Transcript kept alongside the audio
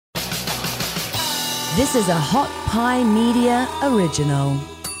This is a Hot Pie Media original.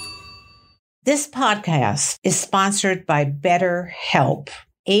 This podcast is sponsored by BetterHelp.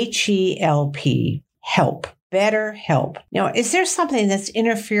 H-E-L-P. Help. BetterHelp. Now, is there something that's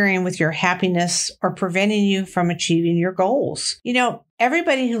interfering with your happiness or preventing you from achieving your goals? You know,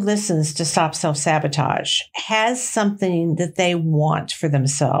 everybody who listens to Stop Self-Sabotage has something that they want for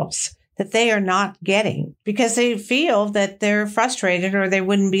themselves that they are not getting because they feel that they're frustrated or they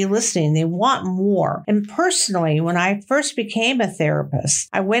wouldn't be listening. They want more. And personally, when I first became a therapist,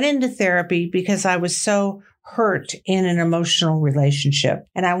 I went into therapy because I was so hurt in an emotional relationship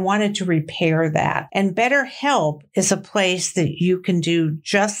and I wanted to repair that. And BetterHelp is a place that you can do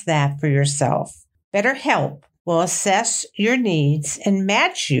just that for yourself. BetterHelp will assess your needs and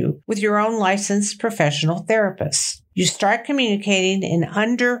match you with your own licensed professional therapist. You start communicating in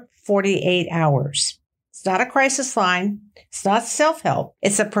under 48 hours. It's not a crisis line. It's not self-help.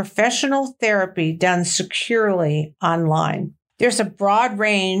 It's a professional therapy done securely online. There's a broad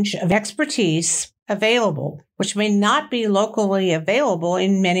range of expertise available, which may not be locally available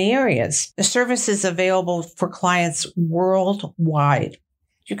in many areas. The service is available for clients worldwide.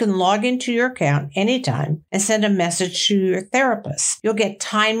 You can log into your account anytime and send a message to your therapist. You'll get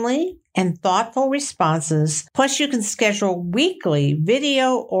timely and thoughtful responses. Plus, you can schedule weekly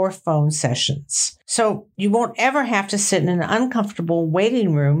video or phone sessions. So you won't ever have to sit in an uncomfortable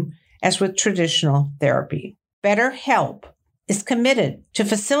waiting room as with traditional therapy. BetterHelp is committed to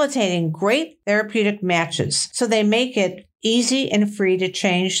facilitating great therapeutic matches, so they make it easy and free to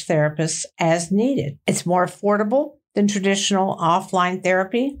change therapists as needed. It's more affordable than traditional offline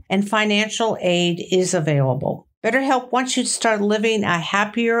therapy, and financial aid is available. BetterHelp wants you to start living a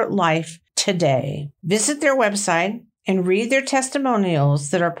happier life today. Visit their website and read their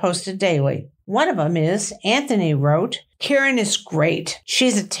testimonials that are posted daily. One of them is, Anthony wrote, "Karen is great.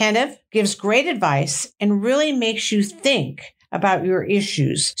 She's attentive, gives great advice, and really makes you think about your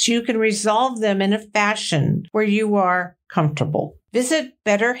issues so you can resolve them in a fashion where you are comfortable." Visit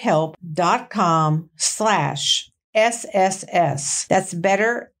BetterHelp.com/SSS. That's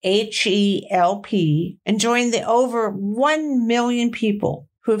better, H-E-L-P, and join the over 1 million people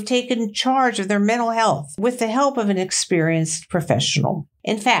who have taken charge of their mental health with the help of an experienced professional.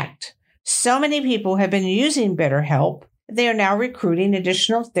 In fact, so many people have been using BetterHelp, they are now recruiting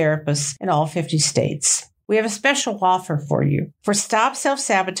additional therapists in all 50 states. We have a special offer for you. For Stop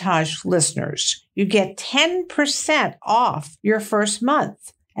Self-Sabotage listeners, you get 10% off your first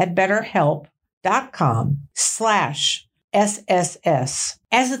month at BetterHelp.com/SSS.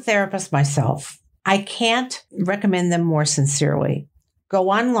 As a therapist myself, I can't recommend them more sincerely. Go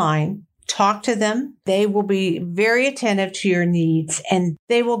online, talk to them. They will be very attentive to your needs and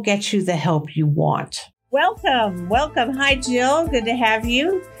they will get you the help you want. Welcome. Hi, Jill. Good to have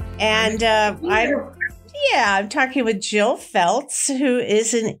you. And I'm talking with Jill Feltz, who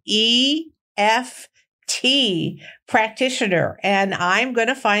is an EFT practitioner. And I'm going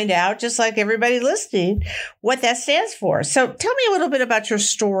to find out, just like everybody listening, what that stands for. So tell me a little bit about your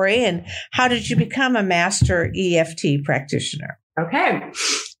story and how did you become a master EFT practitioner? Okay.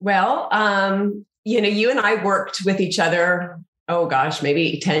 Well, you and I worked with each other,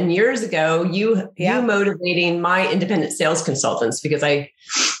 maybe 10 years ago, you motivating my independent sales consultants because I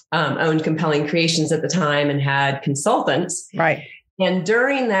owned Compelling Creations at the time and had consultants. Right. And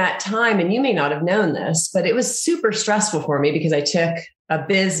during that time, and you may not have known this, but it was super stressful for me because I took a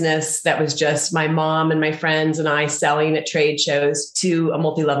business that was just my mom and my friends and I selling at trade shows to a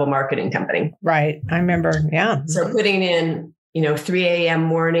multi-level marketing company. Right. I remember. Yeah. So putting in, 3 a.m.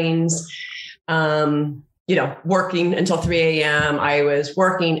 mornings, working until 3 a.m. I was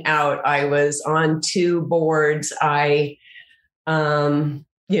working out. I was on 2 boards. I,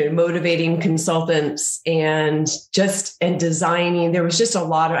 motivating consultants and designing. There was just a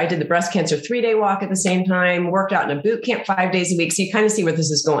lot of, I did the breast cancer 3-day walk at the same time, worked out in a boot camp 5 days a week. So you kind of see where this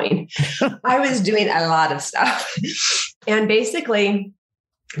is going. I was doing a lot of stuff and basically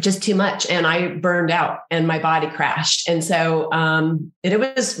just too much. And I burned out and my body crashed. And so, it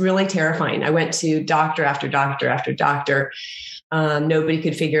was really terrifying. I went to doctor after doctor after doctor. Nobody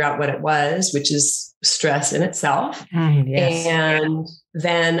could figure out what it was, which is stress in itself. Yes. And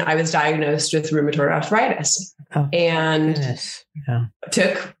then I was diagnosed with rheumatoid arthritis and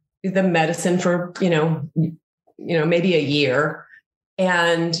took the medicine for, maybe a year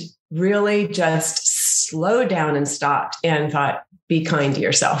and really just slowed down and stopped and thought, be kind to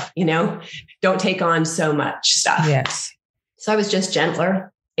yourself, don't take on so much stuff. Yes. So I was just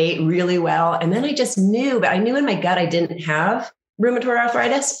gentler, ate really well. And then I just knew, but I knew in my gut, I didn't have rheumatoid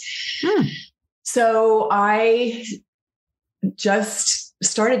arthritis. So I just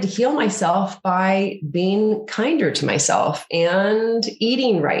started to heal myself by being kinder to myself and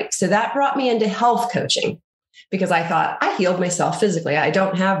eating right. So that brought me into health coaching because I thought I healed myself physically. I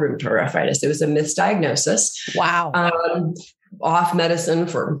don't have rheumatoid arthritis. It was a misdiagnosis. Wow. Off medicine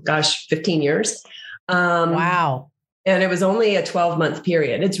for 15 years. Wow. And it was only a 12-month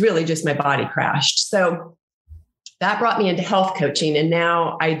period. It's really just my body crashed. So that brought me into health coaching. And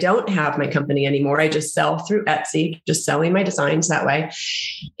now I don't have my company anymore. I just sell through Etsy, just selling my designs that way.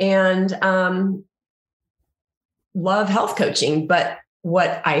 And love health coaching. But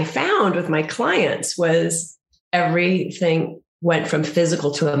what I found with my clients was everything went from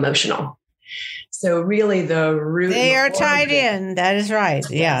physical to emotional. So really the root. They are tied in. That is right.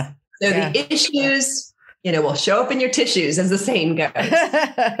 Yeah. So the issues, will show up in your tissues, as the saying goes.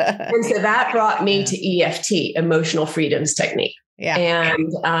 And so that brought me to EFT, Emotional Freedoms Technique. Yeah.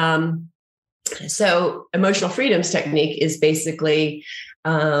 And so Emotional Freedoms Technique is basically,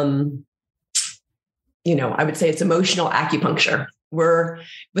 I would say it's emotional acupuncture. We're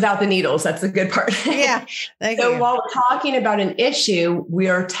without the needles. That's the good part. Yeah. So while we're talking about an issue, we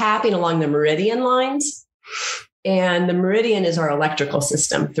are tapping along the meridian lines. And the meridian is our electrical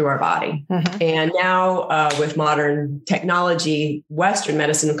system through our body. Mm-hmm. And now with modern technology, Western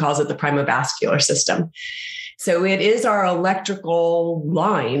medicine calls it the primovascular system. So it is our electrical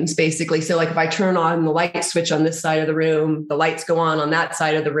lines, basically. So like if I turn on the light switch on this side of the room, the lights go on that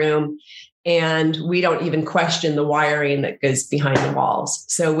side of the room. And we don't even question the wiring that goes behind the walls.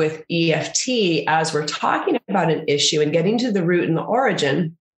 So with EFT, as we're talking about an issue and getting to the root and the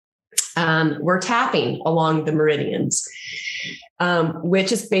origin, we're tapping along the meridians,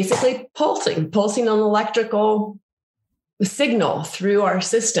 which is basically pulsing on electrical signal through our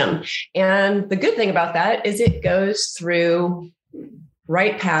system. And the good thing about that is it goes through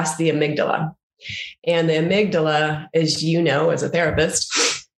right past the amygdala. And the amygdala, as you know, as a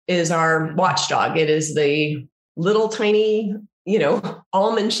therapist, is our watchdog. It is the little tiny,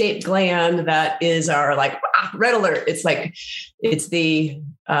 almond shaped gland that is our red alert. It's the,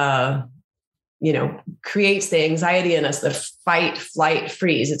 creates the anxiety in us, the fight, flight,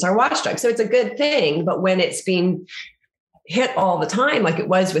 freeze. It's our watchdog. So it's a good thing. But when it's being hit all the time, like it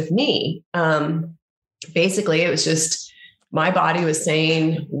was with me, basically it was just, my body was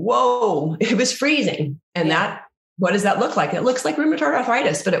saying, whoa, it was freezing. And what does that look like? It looks like rheumatoid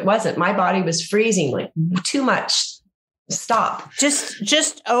arthritis, but it wasn't. My body was freezing, like too much. Stop.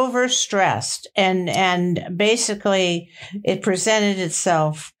 Just overstressed. And basically it presented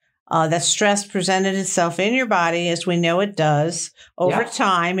itself, that stress presented itself in your body, as we know it does over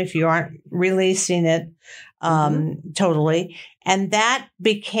time, if you aren't releasing it totally. And that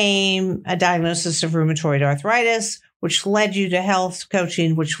became a diagnosis of rheumatoid arthritis, which led you to health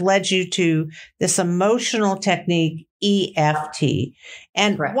coaching, which led you to this emotional technique, EFT.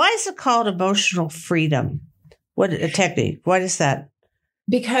 And why is it called emotional freedom? What a technique? What is that?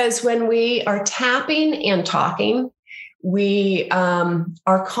 Because when we are tapping and talking, we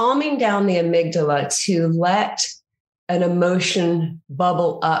are calming down the amygdala to let an emotion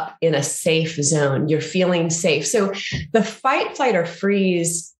bubble up in a safe zone. You're feeling safe. So the fight, flight, or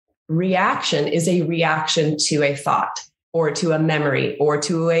freeze reaction is a reaction to a thought or to a memory or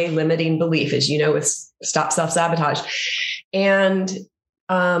to a limiting belief, as you know, with Stop Self-Sabotage. And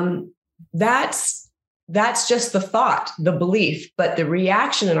that's just the thought, the belief, but the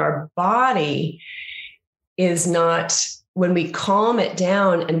reaction in our body is not, when we calm it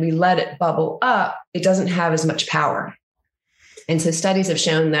down and we let it bubble up, it doesn't have as much power. And so studies have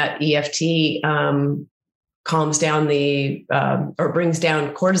shown that EFT calms down or brings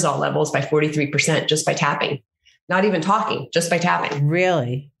down cortisol levels by 43% just by tapping, not even talking, just by tapping.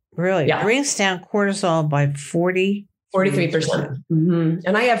 Really? Yeah. Brings down cortisol by 43%. Mm-hmm.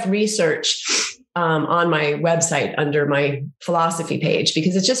 And I have research on my website under my philosophy page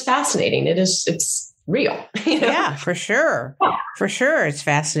because it's just fascinating. It's real. Yeah, for sure. For sure. It's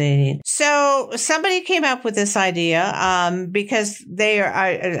fascinating. So somebody came up with this idea because they are, I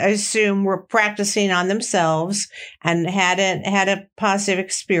assume, were practicing on themselves and had a positive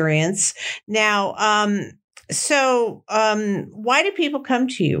experience. Now, why do people come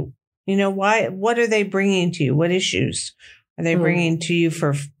to you? What are they bringing to you? What issues are they bringing to you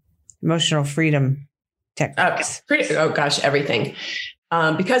for emotional freedom techniques? Everything.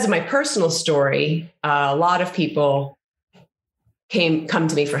 Because of my personal story, a lot of people come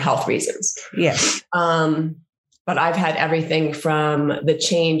to me for health reasons. Yes. But I've had everything from the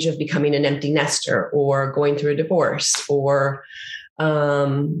change of becoming an empty nester or going through a divorce or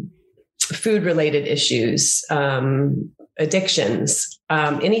food related issues, addictions,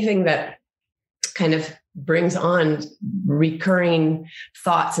 anything that kind of brings on recurring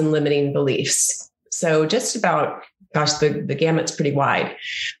thoughts and limiting beliefs. So just about, gosh, the gamut's pretty wide.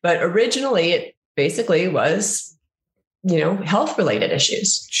 But originally, it basically was, health related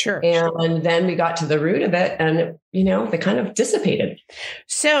issues. Sure. And then we got to the root of it, and, they kind of dissipated.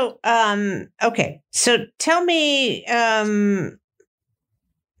 So, okay. So tell me,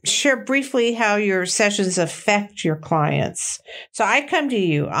 share briefly how your sessions affect your clients. So I come to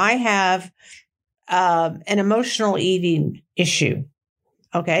you, I have an emotional eating issue.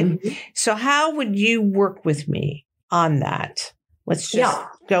 Okay. Mm-hmm. So how would you work with me on that? Let's just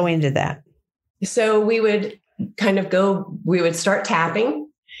go into that. So we would we would start tapping,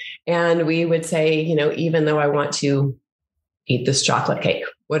 and we would say, even though I want to eat this chocolate cake,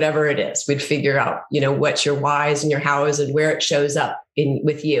 whatever it is, we'd figure out, what's your whys and your hows and where it shows up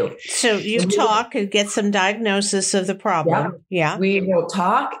with you. So you talk and get some diagnosis of the problem. Yeah. We will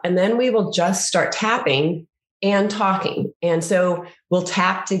talk, and then we will just start tapping and talking. And so we'll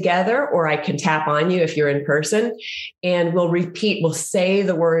tap together, or I can tap on you if you're in person, and we'll say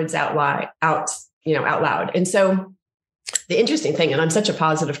the words out loud. And so the interesting thing, and I'm such a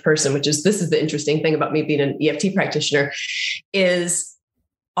positive person, this is the interesting thing about me being an EFT practitioner, is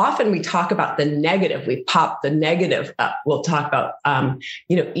often we talk about the negative. We pop the negative up. We'll talk about,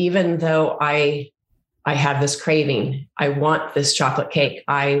 even though I have this craving, I want this chocolate cake,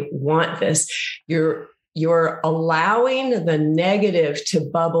 I want this, you're allowing the negative to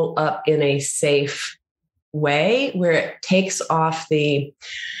bubble up in a safe way where it takes off the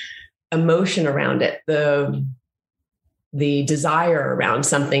emotion around it, the desire around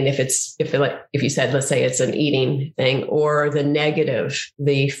something. If you said, let's say it's an eating thing, or the negative,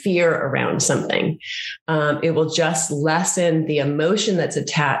 the fear around something, it will just lessen the emotion that's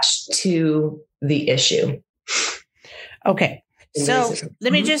attached to the issue. Okay. So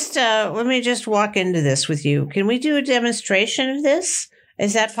let me just walk into this with you. Can we do a demonstration of this?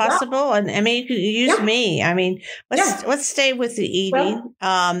 Is that possible? Yeah. And I mean, you can use me. I mean, let's stay with the eating,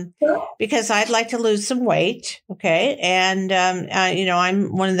 because I'd like to lose some weight. Okay. And,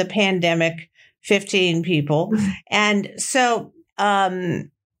 I'm one of the pandemic 15 people. And so,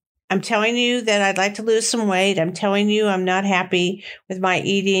 I'm telling you that I'd like to lose some weight. I'm telling you, I'm not happy with my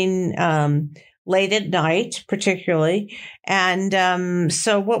eating, late at night, particularly. And,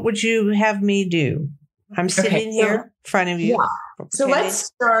 so what would you have me do? I'm sitting here in front of you. Yeah. So let's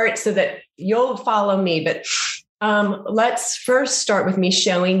start so that you'll follow me, but let's first start with me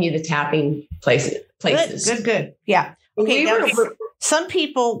showing you the tapping places. Good. Yeah. Okay. Some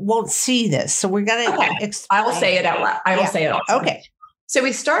people won't see this, so we're going to I will say it out loud. I will say it out loud. Okay. So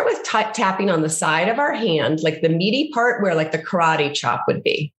we start with tapping on the side of our hand, like the meaty part where like the karate chop would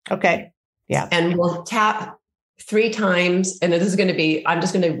be. Okay. Yeah. And we'll tap 3 times. And this is going to be, I'm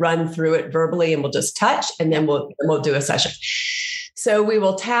just going to run through it verbally, and we'll just touch, and then we'll do a session. So we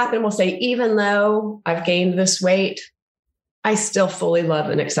will tap and we'll say, even though I've gained this weight, I still fully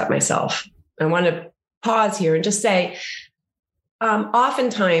love and accept myself. I want to pause here and just say,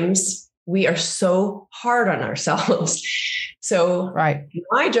 oftentimes we are so hard on ourselves. So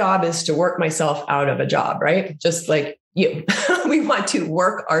my job is to work myself out of a job, right? Just like you, we want to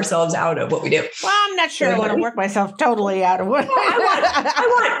work ourselves out of what we do. Well, I'm not sure I want to work myself totally out of what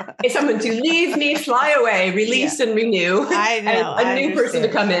I want someone to leave me, fly away, release and renew. I know. And a new person to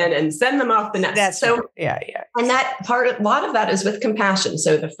come in and send them off the nest. That's so yeah. And that part, a lot of that is with compassion.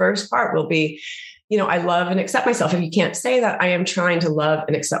 So the first part will be, I love and accept myself. If you can't say that, I am trying to love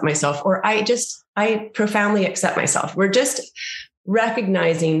and accept myself, or I profoundly accept myself. We're just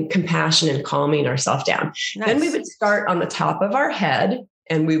recognizing compassion and calming ourselves down. Nice. Then we would start on the top of our head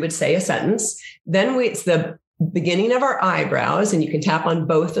and we would say a sentence. Then it's the beginning of our eyebrows, and you can tap on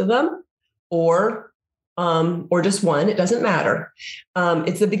both of them or just one. It doesn't matter.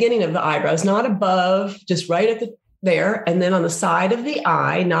 It's the beginning of the eyebrows, not above, just right at there. And then on the side of the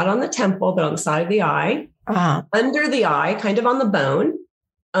eye, not on the temple, but on the side of the eye, under the eye, kind of on the bone,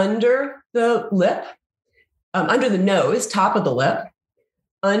 under the lip, under the nose, top of the lip,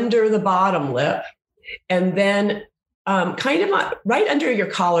 under the bottom lip, and then kind of right under your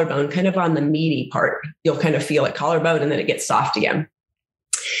collarbone, kind of on the meaty part. You'll kind of feel it, collarbone, and then it gets soft again.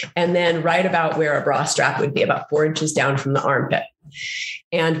 And then right about where a bra strap would be, about 4 inches down from the armpit.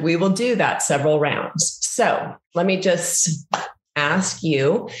 And we will do that several rounds. So let me just ask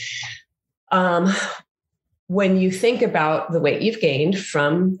you, when you think about the weight you've gained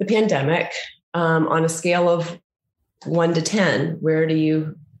from the pandemic, on a scale of 1 to 10, where do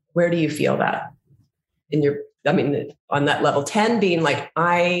you feel that on that level? 10 being like,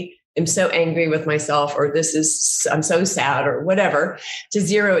 I am so angry with myself, or I'm so sad, or whatever, to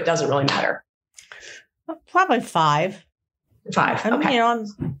 0, it doesn't really matter. Probably 5. 5. I mean, Okay.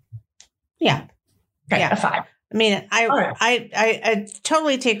 Yeah. Okay. Yeah. A 5. I mean, I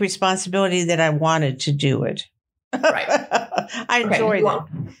totally take responsibility that I wanted to do it. Right. I enjoyed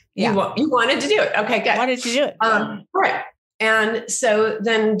it. You wanted to do it. Okay, good. Wanted to do it. All right. And so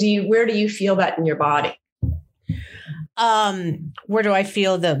then where do you feel that in your body? Where do I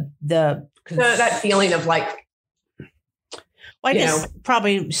feel that feeling of like, I guess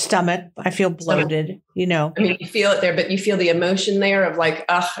probably stomach. I feel bloated, I mean, you feel it there, but you feel the emotion there of like,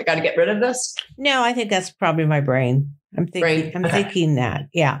 I got to get rid of this. No, I think that's probably my brain. I'm thinking that.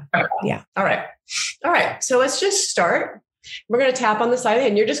 Yeah. All right. Yeah. All right. So let's just start. We're going to tap on the side of the head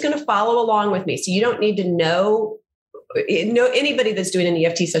and you're just going to follow along with me. So you don't need to know anybody that's doing an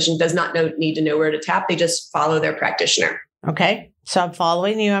EFT session does not need to know where to tap. They just follow their practitioner. Okay. So I'm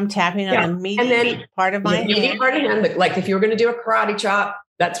following you. I'm tapping on the meaty part of my hand. Part of hand. Like if you were going to do a karate chop,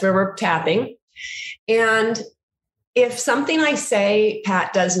 that's where we're tapping. And if something I say,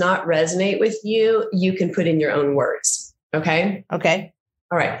 Pat, does not resonate with you, you can put in your own words. Okay. Okay.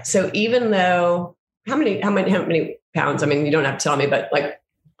 All right. So even though how many pounds? I mean, you don't have to tell me, but like,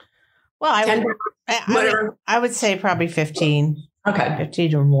 well, 10 I would say probably 15. Okay.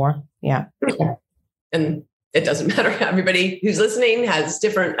 15 or more. Yeah. And it doesn't matter. Everybody who's listening has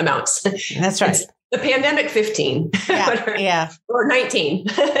different amounts. That's right. It's the pandemic 15. Yeah. Or 19.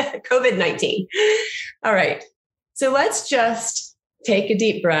 COVID-19. All right. So let's just take a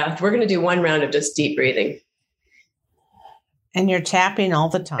deep breath. We're going to do one round of just deep breathing. And you're tapping all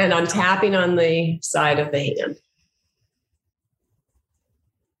the time. And I'm tapping on the side of the hand.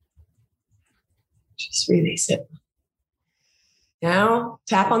 Just release it. Now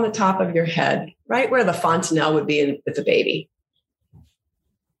tap on the top of your head, right where the fontanelle would be with the baby.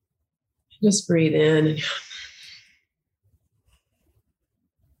 Just breathe in.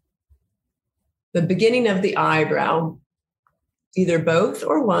 The beginning of the eyebrow, either both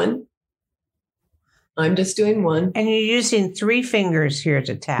or one. I'm just doing one. And you're using 3 fingers here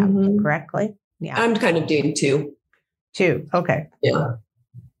to tap, correctly? Yeah. I'm kind of doing 2. 2. Okay. Yeah.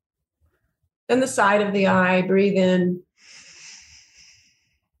 Then the side of the eye, breathe in.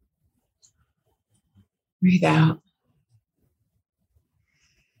 Breathe out.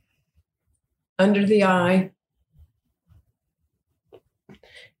 Under the eye.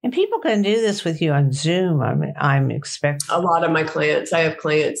 And people can do this with you on Zoom. I'm expecting. A lot of my clients. I have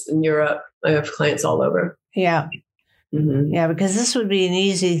clients in Europe. I have clients all over. Yeah. Mm-hmm. Yeah, because this would be an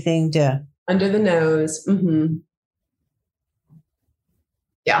easy thing to. Under the nose. Mm-hmm.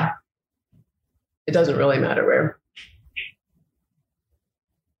 Yeah. It doesn't really matter where.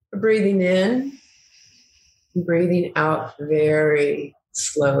 Breathing in. Breathing out very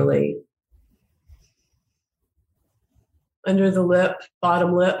slowly. Under the lip,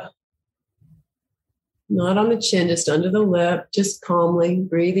 bottom lip. Not on the chin, just under the lip, just calmly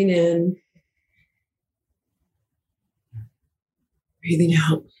breathing in. Breathing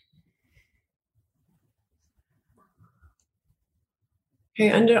out.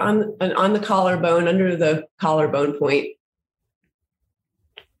 Okay, on the collarbone, under the collarbone point.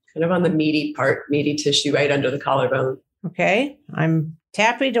 Kind of on the meaty tissue right under the collarbone. Okay, I'm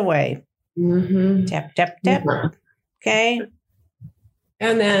tapping away. Mm-hmm. Tap, tap, tap. Mm-hmm. Okay.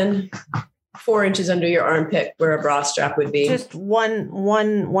 And then 4 inches under your armpit where a bra strap would be. Just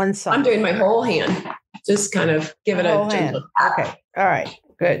one side. I'm doing my whole hand. Just kind of give it a gentle tap. Okay. All right.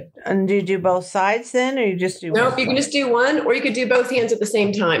 Good. And do you do both sides then, or you just do one? Nope, you can just do one, or you could do both hands at the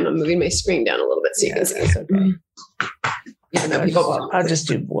same time. I'm moving my screen down a little bit so you can see. Okay. Even though people I'll just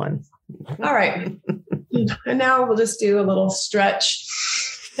do one. All right. And now we'll just do a little stretch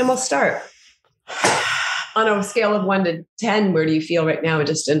and we'll start. On a scale of 1 to 10, where do you feel right now?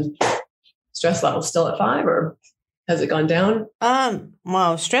 Just in stress level, still at 5, or has it gone down?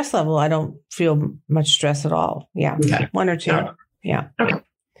 Well, stress level, I don't feel much stress at all. Yeah. Okay. 1 or 2. Right. Yeah. Okay.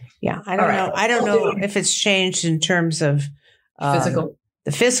 Yeah. I don't know. I don't know if it's changed in terms of physical.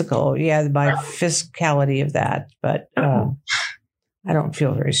 The physical. Yeah. By physicality of that. But I don't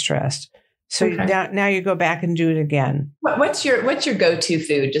feel very stressed. So now you go back and do it again. What's your go-to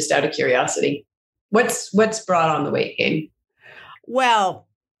food, just out of curiosity? What's brought on the weight gain? Well,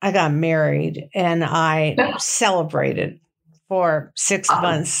 I got married and I celebrated for 6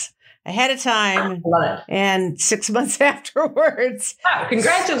 months ahead of time and 6 months afterwards. Oh,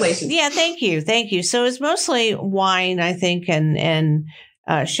 congratulations. Yeah, thank you. Thank you. So it's mostly wine, I think, and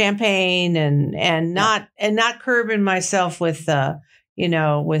champagne and not curbing myself with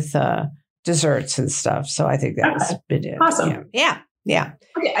desserts and stuff. So I think that's been it. Awesome. Yeah. Yeah.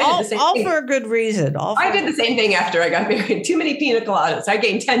 Okay, I did the same All thing. for a good reason. I did the same thing after I got married. Too many pina coladas. I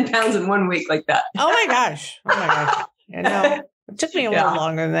gained 10 pounds in 1 week like that. Oh my gosh. You know, it took me a little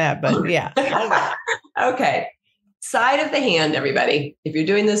longer than that, but yeah. Okay. Okay. Side of the hand, everybody. If you're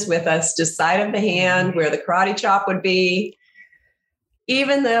doing this with us, just side of the hand where the karate chop would be.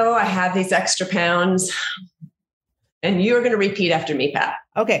 Even though I have these extra pounds, and you're going to repeat after me, Pat.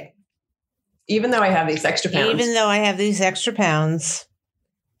 Okay. Even though I have these extra pounds. Even though I have these extra pounds.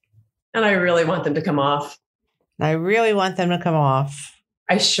 And I really want them to come off. I really want them to come off.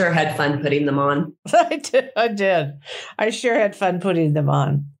 I sure had fun putting them on. I did. I sure had fun putting them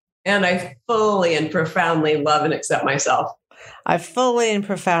on. And I fully and profoundly love and accept myself. I fully and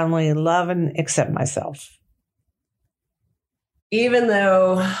profoundly love and accept myself. Even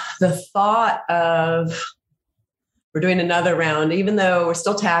though the thought of we're doing another round, even though we're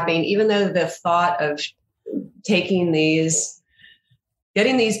still tapping, even though the thought of getting these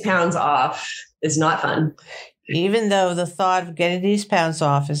pounds off is not fun. Even though the thought of getting these pounds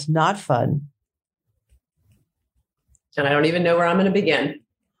off is not fun. And I don't even know where I'm going to begin.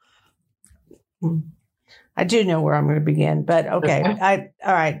 I do know where I'm going to begin, but okay.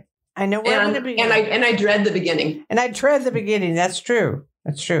 All right. I know where I'm going to begin. And I dread the beginning. And I dread the beginning. That's true.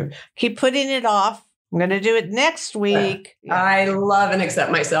 That's true. Keep putting it off. I'm going to do it next week. I love and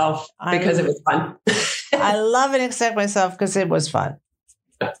accept myself because it was fun. I love and accept myself because it was fun.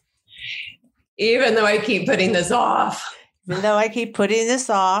 Even though I keep putting this off. Even though I keep putting this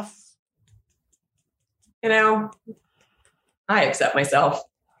off. You know, I accept myself.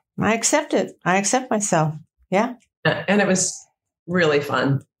 I accept it. I accept myself. Yeah. And it was really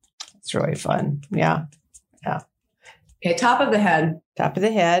fun. It's really fun. Yeah. Yeah. Okay. Top of the head. Top of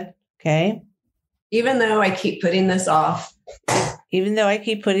the head. Okay. Even though I keep putting this off. Even though I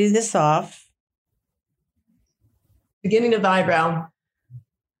keep putting this off. Beginning of the eyebrow.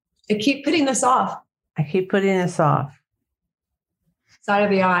 I keep putting this off. I keep putting this off. Side of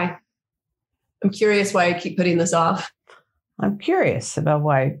the eye. I'm curious why I keep putting this off. I'm curious about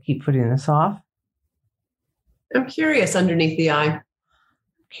why I keep putting this off. I'm curious underneath the eye.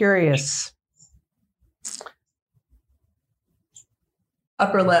 Curious.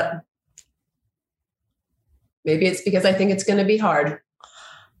 Upper lip. Maybe it's because I think it's going to be hard.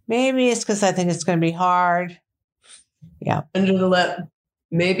 Maybe it's because I think it's going to be hard. Yeah. Under the lip.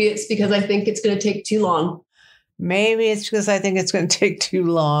 Maybe it's because I think it's going to take too long. Maybe it's because I think it's going to take too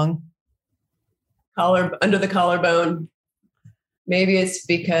long. Under the collarbone. Maybe it's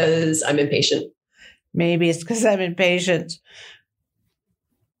because I'm impatient. Maybe it's because I'm impatient.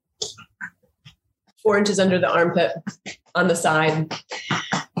 4 inches under the armpit on the side.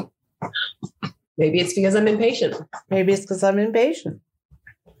 Maybe it's because I'm impatient. Maybe it's because I'm impatient.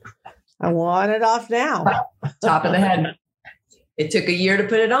 I want it off now. Top of the head. It took a year to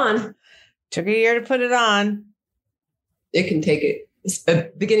put it on. Took a year to put it on. It can take it. It's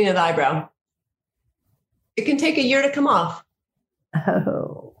the beginning of the eyebrow. It can take a year to come off.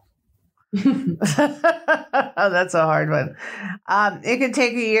 Oh. That's a hard one. It can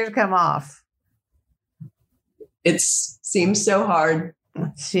take a year to come off. It seems so hard.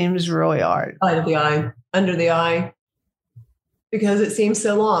 It seems really hard. Side of the eye, under the eye, because it seems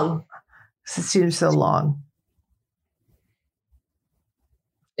so long. It seems so long.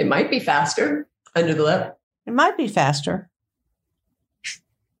 It might be faster under the lip. It might be faster.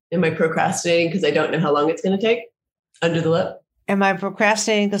 Am I procrastinating because I don't know how long it's going to take? Under the lip. Am I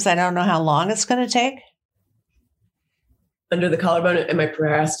procrastinating because I don't know how long it's going to take? Under the collarbone, am I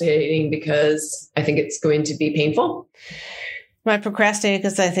procrastinating because I think it's going to be painful? Am I procrastinating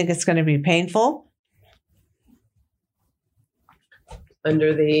because I think it's going to be painful?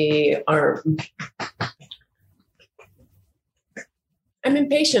 Under the arm. I'm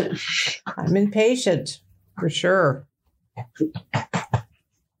impatient. I'm impatient, for sure.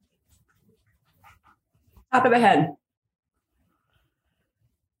 Top of the head.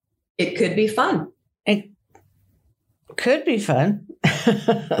 It could be fun. It could be fun.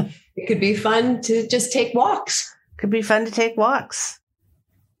 It could be fun to just take walks. Could be fun to take walks.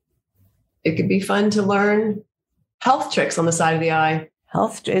 It could be fun to learn health tricks on the side of the eye.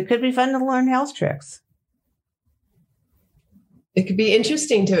 It could be fun to learn health tricks. It could be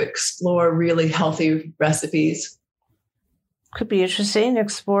interesting to explore really healthy recipes. Could be interesting to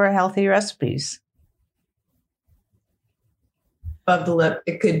explore healthy recipes. Above the lip,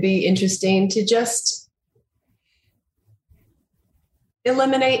 it could be interesting to just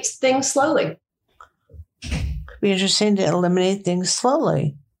eliminate things slowly. Could be interesting to eliminate things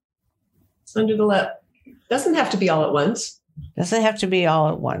slowly. Under the lip. Doesn't have to be all at once. Doesn't have to be all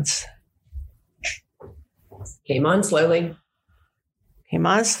at once. Came on slowly. Came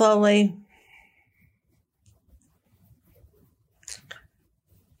on slowly.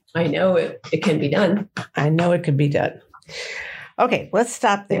 I know it can be done. I know it could be done. Okay, let's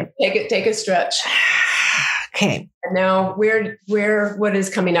stop there. Take a stretch. Okay. And now what is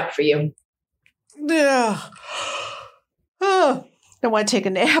coming up for you? Yeah. Oh, I want to take a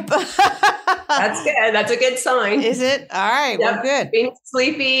nap. That's good. That's a good sign. Is it? All right. Yep. Well, good. Being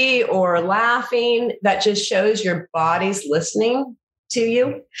sleepy or laughing, that just shows your body's listening to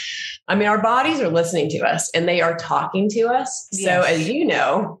you. I mean, our bodies are listening to us and they are talking to us. Yes. So as you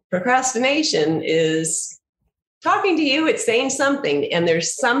know, procrastination is talking to you. It's saying something, and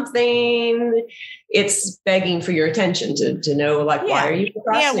there's something it's begging for your attention to know, like, why are you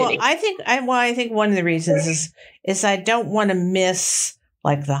procrastinating? Yeah, well, I think one of the reasons is I don't want to miss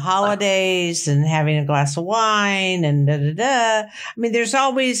like the holidays and having a glass of wine and da da da. I mean, there's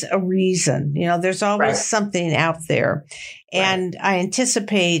always a reason, there's always something out there. And I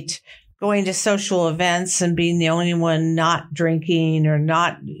anticipate going to social events and being the only one not drinking or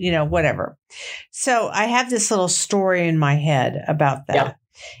not, whatever. So I have this little story in my head about that. Yeah.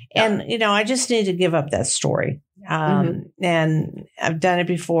 And, I just need to give up that story. And I've done it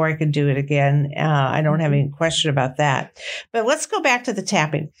before. I could do it again. I don't have any question about that. But let's go back to the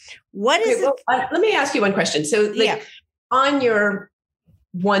tapping. What is it? Let me ask you one question. So on your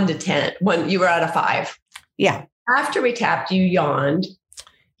 1 to 10, when you were out of 5. Yeah. After we tapped, you yawned.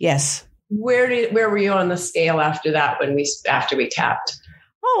 Yes. Where were you on the scale after that after we tapped?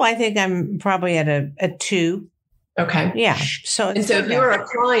 Oh, I think I'm probably at a 2. Okay. Yeah. So if you were a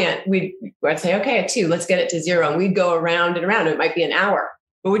client, I'd say, okay, a 2, let's get it to 0. And we'd go around and around. It might be an hour,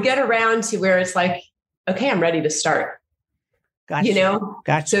 but we'd get around to where it's like, okay, I'm ready to start. Gotcha.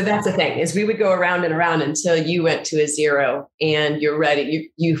 Gotcha. So that's the thing, is we would go around and around until you went to a 0 and you're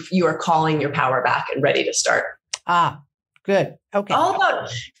ready. You are calling your power back and ready to start. Ah, good. Okay. All about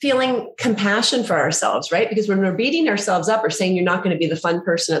feeling compassion for ourselves, right? Because when we're beating ourselves up or saying you're not going to be the fun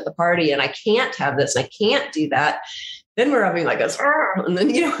person at the party and I can't have this and I can't do that, then we're having like a, and then,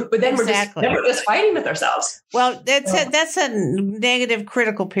 but then we're just fighting with ourselves. Well, that's a negative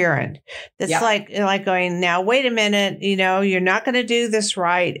critical parent. That's like going, now, wait a minute, you're not going to do this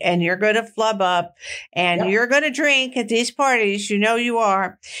right. And you're going to flub up and you're going to drink at these parties. You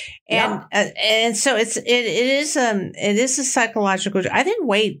are. And so it is a psychological, I think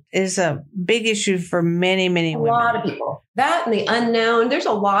weight is a big issue for many, many women. A lot of people. That and the unknown. There's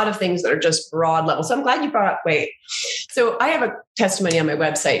a lot of things that are just broad level. So I'm glad you brought up weight. So I have a testimony on my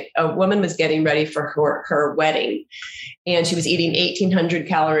website. A woman was getting ready for her wedding and she was eating 1,800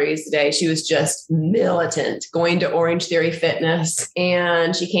 calories a day. She was just militant, going to Orange Theory Fitness.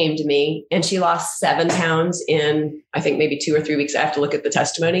 And she came to me and she lost 7 pounds in, I think, maybe 2 or 3 weeks. I have to look at the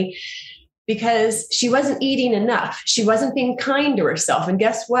testimony because she wasn't eating enough. She wasn't being kind to herself. And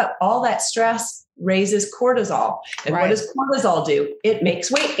guess what? All that stress raises cortisol. And what does cortisol do? It makes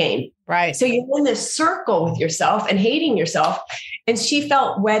weight gain. Right. So you're in this circle with yourself and hating yourself. And she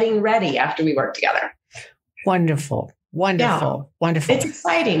felt wedding ready after we worked together. Wonderful. Wonderful. Yeah. Wonderful. It's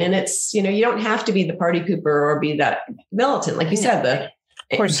exciting. And it's, you don't have to be the party pooper or be that militant. Like you said,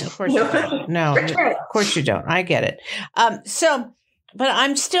 of course you don't. No, of course you don't. I get it. But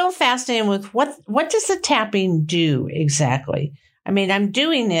I'm still fascinated with what does the tapping do exactly? I mean, I'm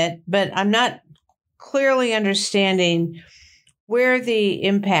doing it, but I'm not clearly understanding where the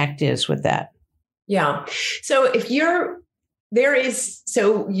impact is with that. Yeah. So you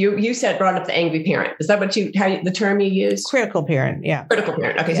said, brought up the angry parent. Is that the term you use? Critical parent. Yeah. Critical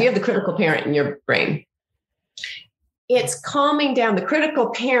parent. Okay. Yeah. So you have the critical parent in your brain. It's calming down. The critical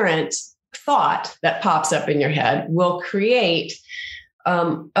parent thought that pops up in your head will create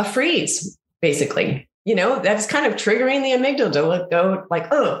a freeze, basically. That's kind of triggering the amygdala to go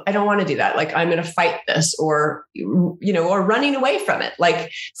like, oh, I don't want to do that. Like, I'm going to fight this or running away from it.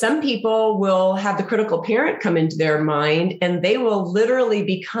 Like some people will have the critical parent come into their mind and they will literally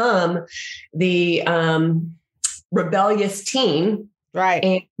become the rebellious teen. Right.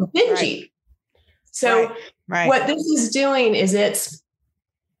 And bingy. Right. So what this is doing is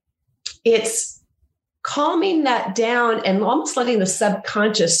it's calming that down and almost letting the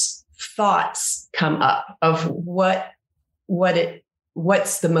subconscious thoughts come up of what's the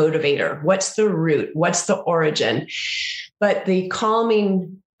motivator, what's the root, what's the origin. But the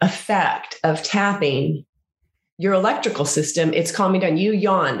calming effect of tapping your electrical system, it's calming down. You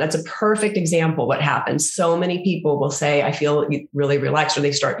yawn. That's a perfect example of what happens. So many people will say, I feel really relaxed, or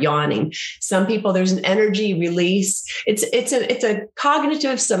they start yawning. Some people, there's an energy release. It's a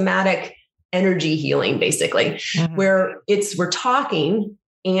cognitive somatic energy healing, basically, where we're talking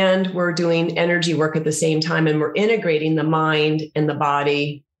and we're doing energy work at the same time. And we're integrating the mind and the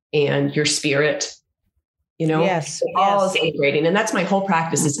body and your spirit. Yes, all is integrating. And that's my whole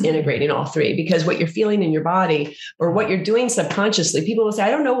practice, is integrating all three, because what you're feeling in your body or what you're doing subconsciously, people will say,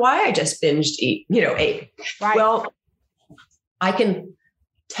 I don't know why I just ate. Right. Well, I can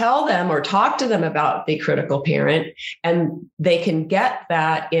tell them or talk to them about the critical parent, and they can get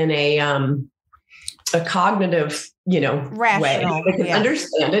that in a cognitive, rational way. They can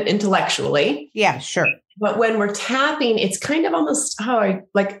understand it intellectually. Yeah, sure. But when we're tapping, it's kind of almost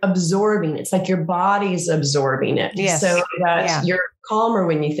like absorbing. It's like your body's absorbing it, so that you're calmer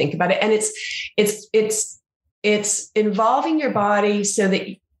when you think about it. And it's involving your body so that,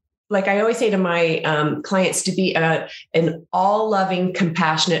 like I always say to my clients, to be an all-loving,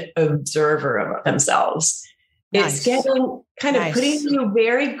 compassionate observer of themselves. Nice. It's getting kind of putting you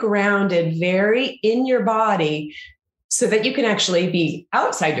very grounded, very in your body, so that you can actually be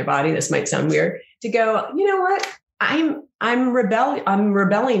outside your body. This might sound weird, to go, you know what? I'm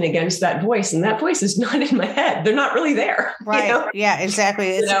rebelling against that voice, and that voice is not in my head. They're not really there. Right. Yeah, exactly.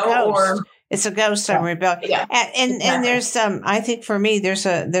 It's a ghost. It's a ghost. I'm rebelling. Yeah. And there's I think for me, there's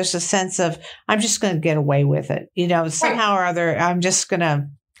a sense of, I'm just going to get away with it. Somehow or other, I'm just going to,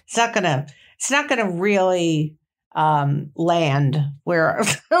 it's not going to really land where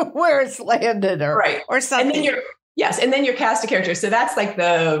it's landed or something. And then you're cast a character. So that's like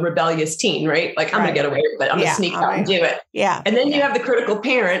the rebellious teen, right? Like, I'm going to get away with it. I'm going to sneak out and do it. Yeah. And then you have the critical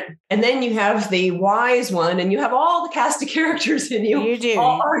parent, and then you have the wise one, and you have all the cast of characters in you. You do.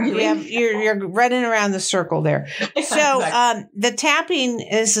 All arguing. You're running around the circle there. So the tapping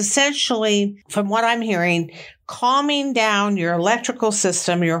is essentially, from what I'm hearing, calming down your electrical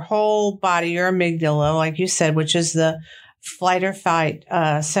system, your whole body, your amygdala, like you said, which is the flight or fight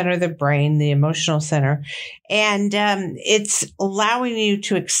center of the brain, the emotional center. And it's allowing you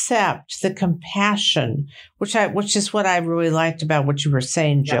to accept the compassion, which is what I really liked about what you were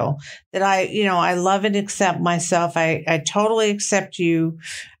saying, Jill, that I love and accept myself. I totally accept you.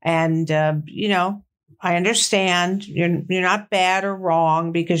 And, I understand you're not bad or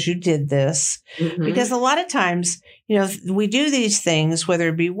wrong because you did this. Mm-hmm. Because a lot of times, we do these things, whether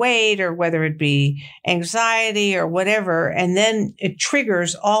it be weight or whether it be anxiety or whatever, and then it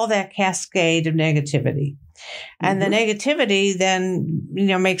triggers all that cascade of negativity. And the negativity then,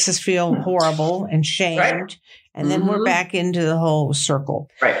 makes us feel horrible and shamed. Right. And then we're back into the whole circle.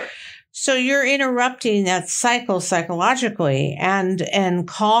 Right. So you're interrupting that cycle psychologically and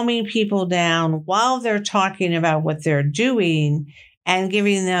calming people down while they're talking about what they're doing and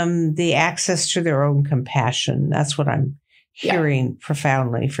giving them the access to their own compassion. That's what I'm hearing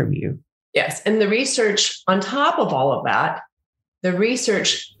profoundly from you. Yes. And the research on top of all of that, the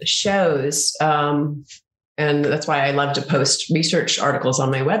research shows, and that's why I love to post research articles on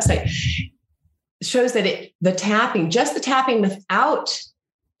my website, shows that the tapping without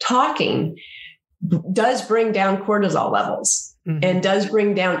talking does bring down cortisol levels and does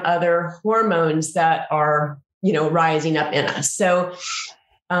bring down other hormones that are, rising up in us. So,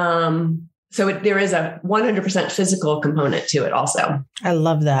 there is a 100% physical component to it also. I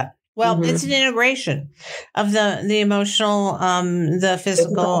love that. Well, it's an integration of the emotional, the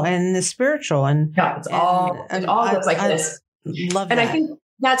physical and the spiritual. And it all goes like this. Love that. And I think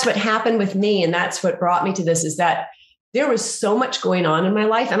that's what happened with me. And that's what brought me to this, is that there was so much going on in my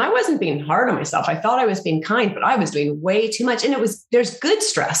life, and I wasn't being hard on myself. I thought I was being kind, but I was doing way too much. And there's good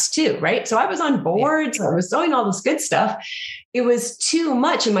stress too, right? So I was on boards, I was doing all this good stuff. It was too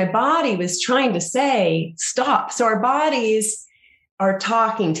much. And my body was trying to say, stop. So our bodies are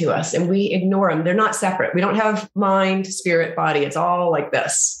talking to us and we ignore them. They're not separate. We don't have mind, spirit, body. It's all like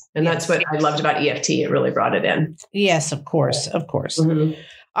this. And that's what I loved about EFT. It really brought it in. Yes, of course. Of course. Mm-hmm.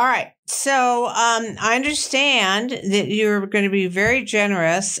 All right. So I understand that you're going to be very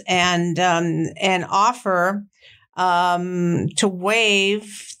generous and offer to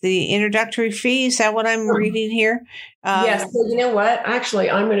waive the introductory fee. Is that what I'm reading here? Yes. So you know what?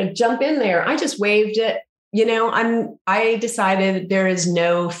 Actually, I'm going to jump in there. I just waived it. I decided there is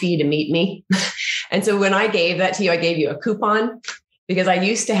no fee to meet me. And so when I gave that to you, I gave you a coupon. Because I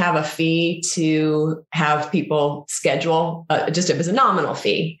used to have a fee to have people schedule, it was a nominal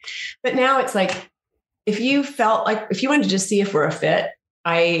fee. But now it's like, if you wanted to just see if we're a fit,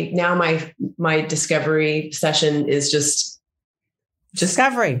 my discovery session is just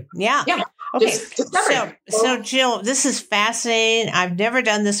discovery. Yeah. Yeah. Okay. So Jill, this is fascinating. I've never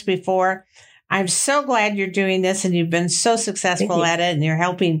done this before. I'm so glad you're doing this, and you've been so successful at it, and you're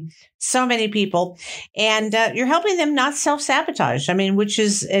helping so many people, and you're helping them not self-sabotage. I mean, which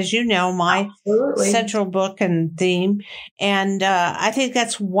is, as you know, my central book and theme. And I think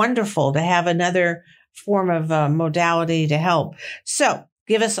that's wonderful to have another form of modality to help. So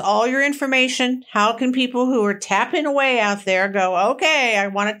give us all your information. How can people who are tapping away out there go, okay, I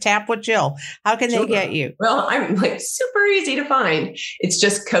want to tap with Jill? How can they get you? Well, I'm super easy to find. It's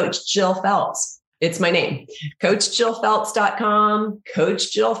just Coach Jill Felts. It's my name. CoachJillFelts.com,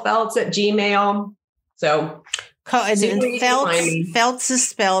 Coach Jill Felts at Gmail. So Felts is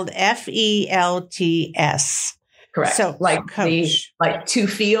spelled Felts. Correct. So like coach. Like to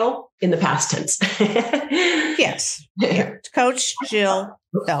feel in the past tense. Yes. Coach Jill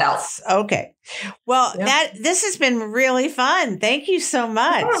Felts. Okay. Well, this has been really fun. Thank you so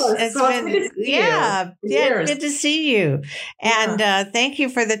much. It's been good to see you. And thank you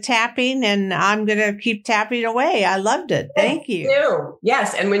for the tapping. And I'm going to keep tapping away. I loved it. Thank you.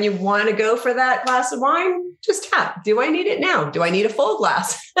 Yes. And when you want to go for that glass of wine, just tap. Do I need it now? Do I need a full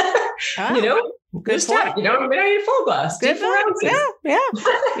glass? Good just tap. We don't need a full glass. Good.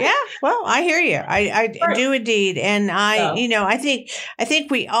 Yeah. Well, I hear you. I do indeed. And I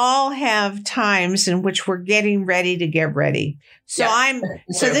think we all have times in which we're getting ready to get ready. So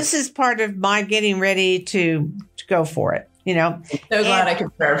this is part of my getting ready to go for it, I'm so glad I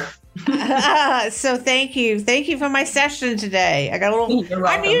could serve. So thank you for my session today. I got a little,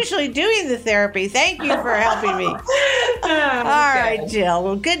 I'm usually doing the therapy. Thank you for helping me. All right, Jill.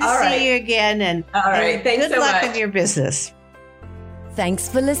 Well, good to see you again. And, thanks good luck in your business. Thanks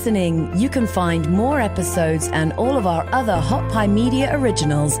for listening. You can find more episodes and all of our other Hot Pie Media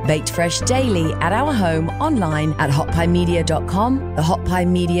originals baked fresh daily at our home online at hotpiemedia.com, the Hot Pie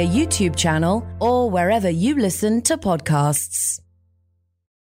Media YouTube channel, or wherever you listen to podcasts.